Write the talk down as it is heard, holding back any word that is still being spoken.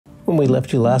when we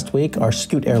left you last week, our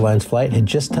Scoot Airlines flight had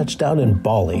just touched down in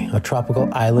Bali, a tropical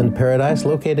island paradise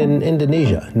located in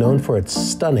Indonesia, known for its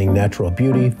stunning natural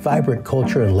beauty, vibrant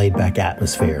culture, and laid-back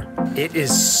atmosphere. It is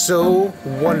so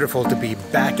wonderful to be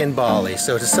back in Bali,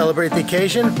 so to celebrate the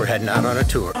occasion, we're heading out on a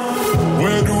tour.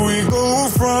 Where do we go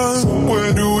from?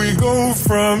 Where do we go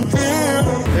from here?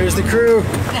 There's the crew.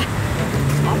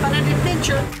 Off on an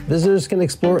adventure. Visitors can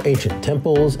explore ancient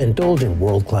temples, indulge in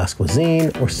world-class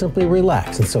cuisine, or simply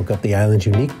relax and soak up the island's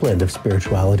unique blend of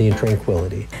spirituality and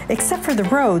tranquility. Except for the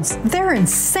roads, they're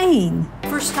insane.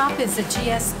 First stop is the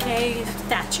GSK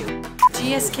statue.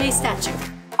 GSK statue.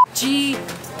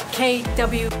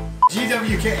 GKW.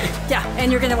 GWK. Yeah,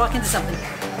 and you're gonna walk into something.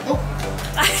 Oh.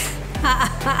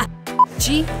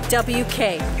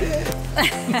 GWK.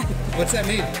 What's that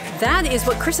mean? That is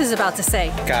what Chris is about to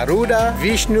say. Garuda,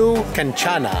 Wisnu,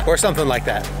 Kencana, or something like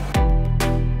that.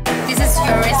 This is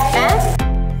your wristband.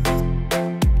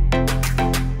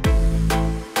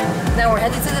 Now we're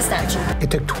headed to the statue. It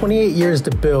took 28 years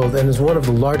to build and is one of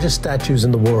the largest statues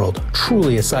in the world.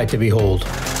 Truly a sight to behold.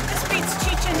 This beats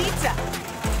Chichen Itza.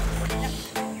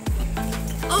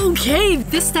 Okay,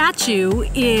 this statue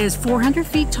is 400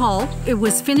 feet tall. It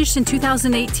was finished in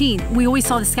 2018. We always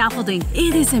saw the scaffolding.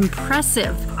 It is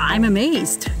impressive. I'm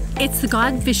amazed. It's the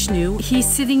god Vishnu. He's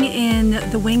sitting in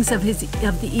the wings of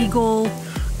the eagle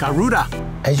Garuda.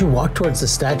 As you walk towards the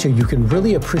statue, you can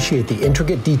really appreciate the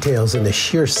intricate details and the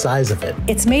sheer size of it.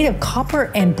 It's made of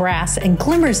copper and brass and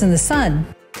glimmers in the sun.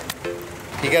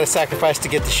 You gotta sacrifice to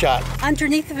get the shot.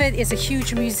 Underneath of it is a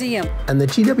huge museum. And the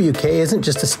GWK isn't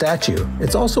just a statue.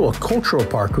 It's also a cultural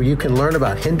park where you can learn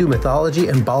about Hindu mythology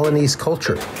and Balinese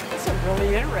culture. It's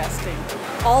really interesting.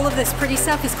 All of this pretty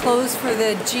stuff is closed for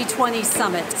the G20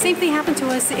 summit. Same thing happened to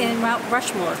us in Mount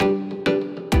Rushmore.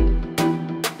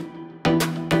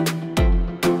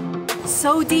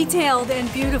 So detailed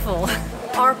and beautiful.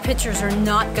 Our pictures are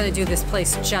not gonna do this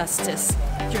place justice.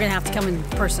 You're gonna have to come in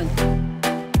person.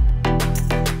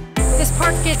 This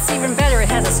park gets even better. It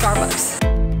has a Starbucks.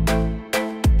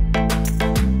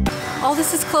 All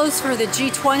this is closed for the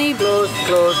G20.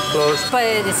 Closed. But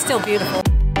it is still beautiful.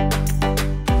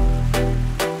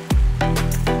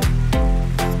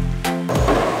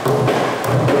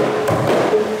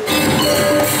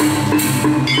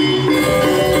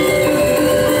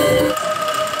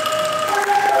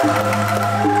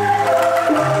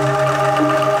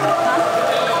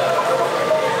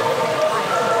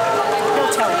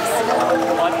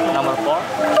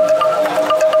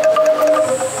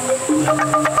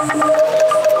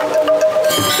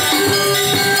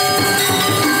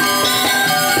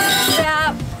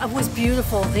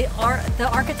 Beautiful. The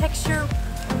architecture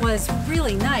was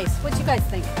really nice. What do you guys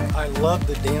think? I love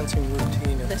the dancing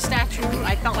routine. The statue,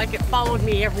 I felt like it followed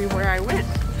me everywhere I went.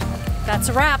 That's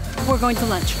a wrap. We're going to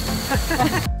lunch.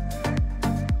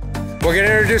 We're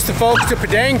gonna introduce the folks to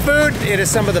Padang food. It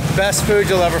is some of the best food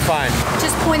you'll ever find.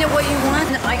 Just point at what you want.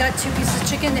 I got 2 pieces of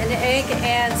chicken, an egg,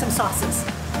 and some sauces.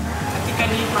 I think I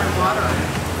need my water.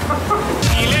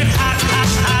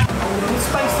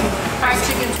 Spicy. Fried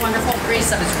chicken's wonderful. Grease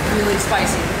stuff is really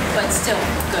spicy, but still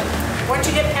good. Once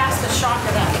you get past the shock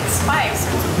of that spice,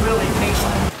 it's really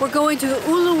tasty. We're going to the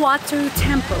Uluwatu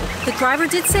Temple. The driver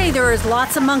did say there is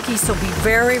lots of monkeys, so be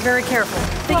very, very careful.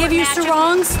 They give you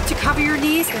sarongs to cover your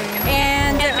knees,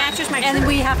 and it matches my and shirt.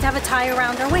 we have to have a tie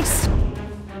around our waist.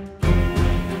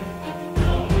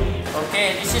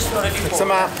 Okay, this is for the people.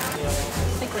 Sama. I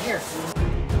think we're here.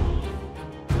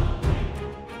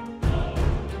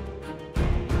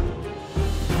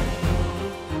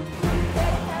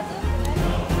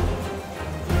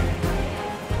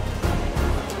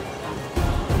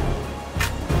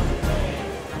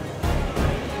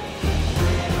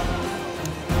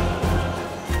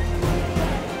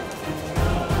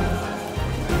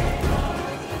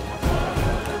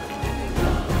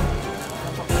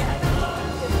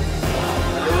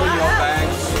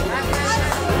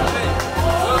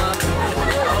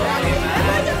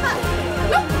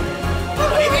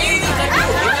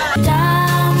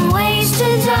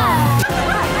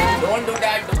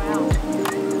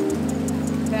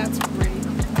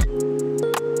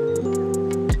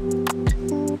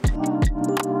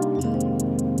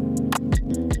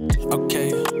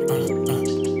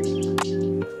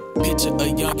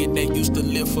 youngin' that used to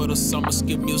live for the summer,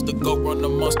 skip meals to go run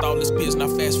amongst all his peers. Now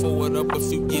fast forward up a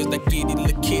few years, that giddy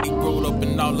little kitty growed up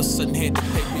and all of a sudden had to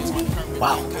pay bills.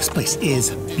 Wow, this place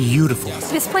is beautiful.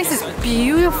 This place is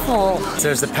beautiful. So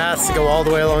there's the paths to go all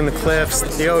the way along the cliffs.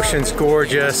 The ocean's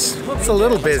gorgeous. It's a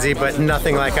little busy, but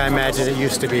nothing like I imagined it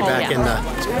used to be back in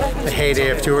the heyday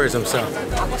of tourism. So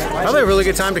probably a really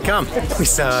good time to come. We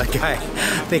saw a guy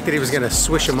think that he was going to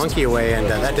swish a monkey away, and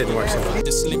that didn't work so well.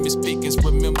 The slimmest pickings,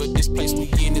 remember this place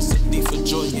we in is a thief for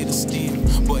joy, it'll steal.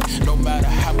 But no matter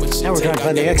how much now we're trying to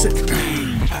find the exit.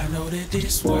 I know that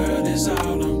this world is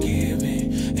all I'm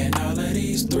giving, and all of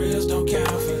these thrills don't count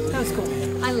for. That was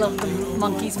cool. I love the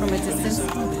monkeys from a distance.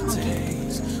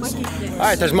 All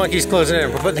right, there's monkeys closing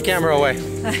in. We're putting the camera away.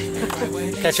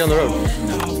 Catch you on the road.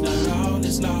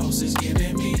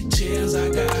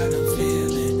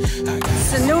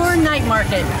 Sanur night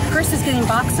market. Chris is getting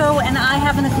bakso, and I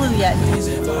haven't a clue yet.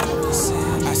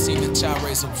 I seen a child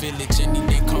raise a village, and he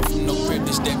didn't come from no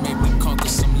privilege that made me conquer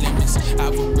some limits.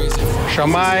 I've arisen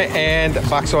from Shamai and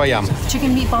bakso ayam.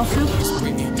 Chicken meatball soup.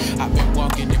 I've been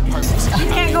walking in purpose. You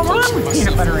can't go wrong with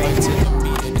peanut butter eggs. That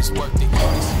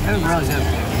was really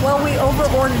good. Well, we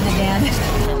over-ordered again.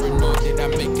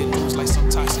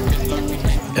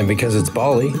 And because it's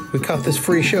Bali, we caught this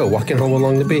free show walking home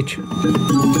along the beach.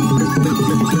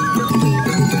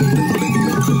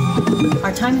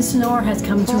 Our time in Sanur has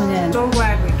come to an end. So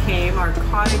glad we came. Our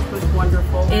cottage was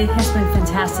wonderful. It has been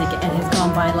fantastic and has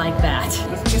gone by like that.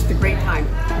 It was just a great time.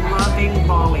 Loving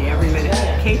Bali every minute.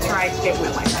 Kate's right, it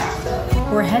went like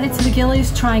that. We're headed to the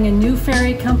Gillies, trying a new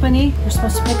ferry company. They're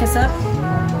supposed to pick us up.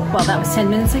 Well, that was 10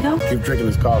 minutes ago. Keep drinking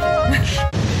this coffee.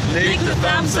 Leave the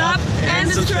thumbs up and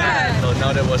subscribe. Oh,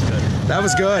 no, that was good. That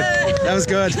was good. That was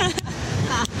good.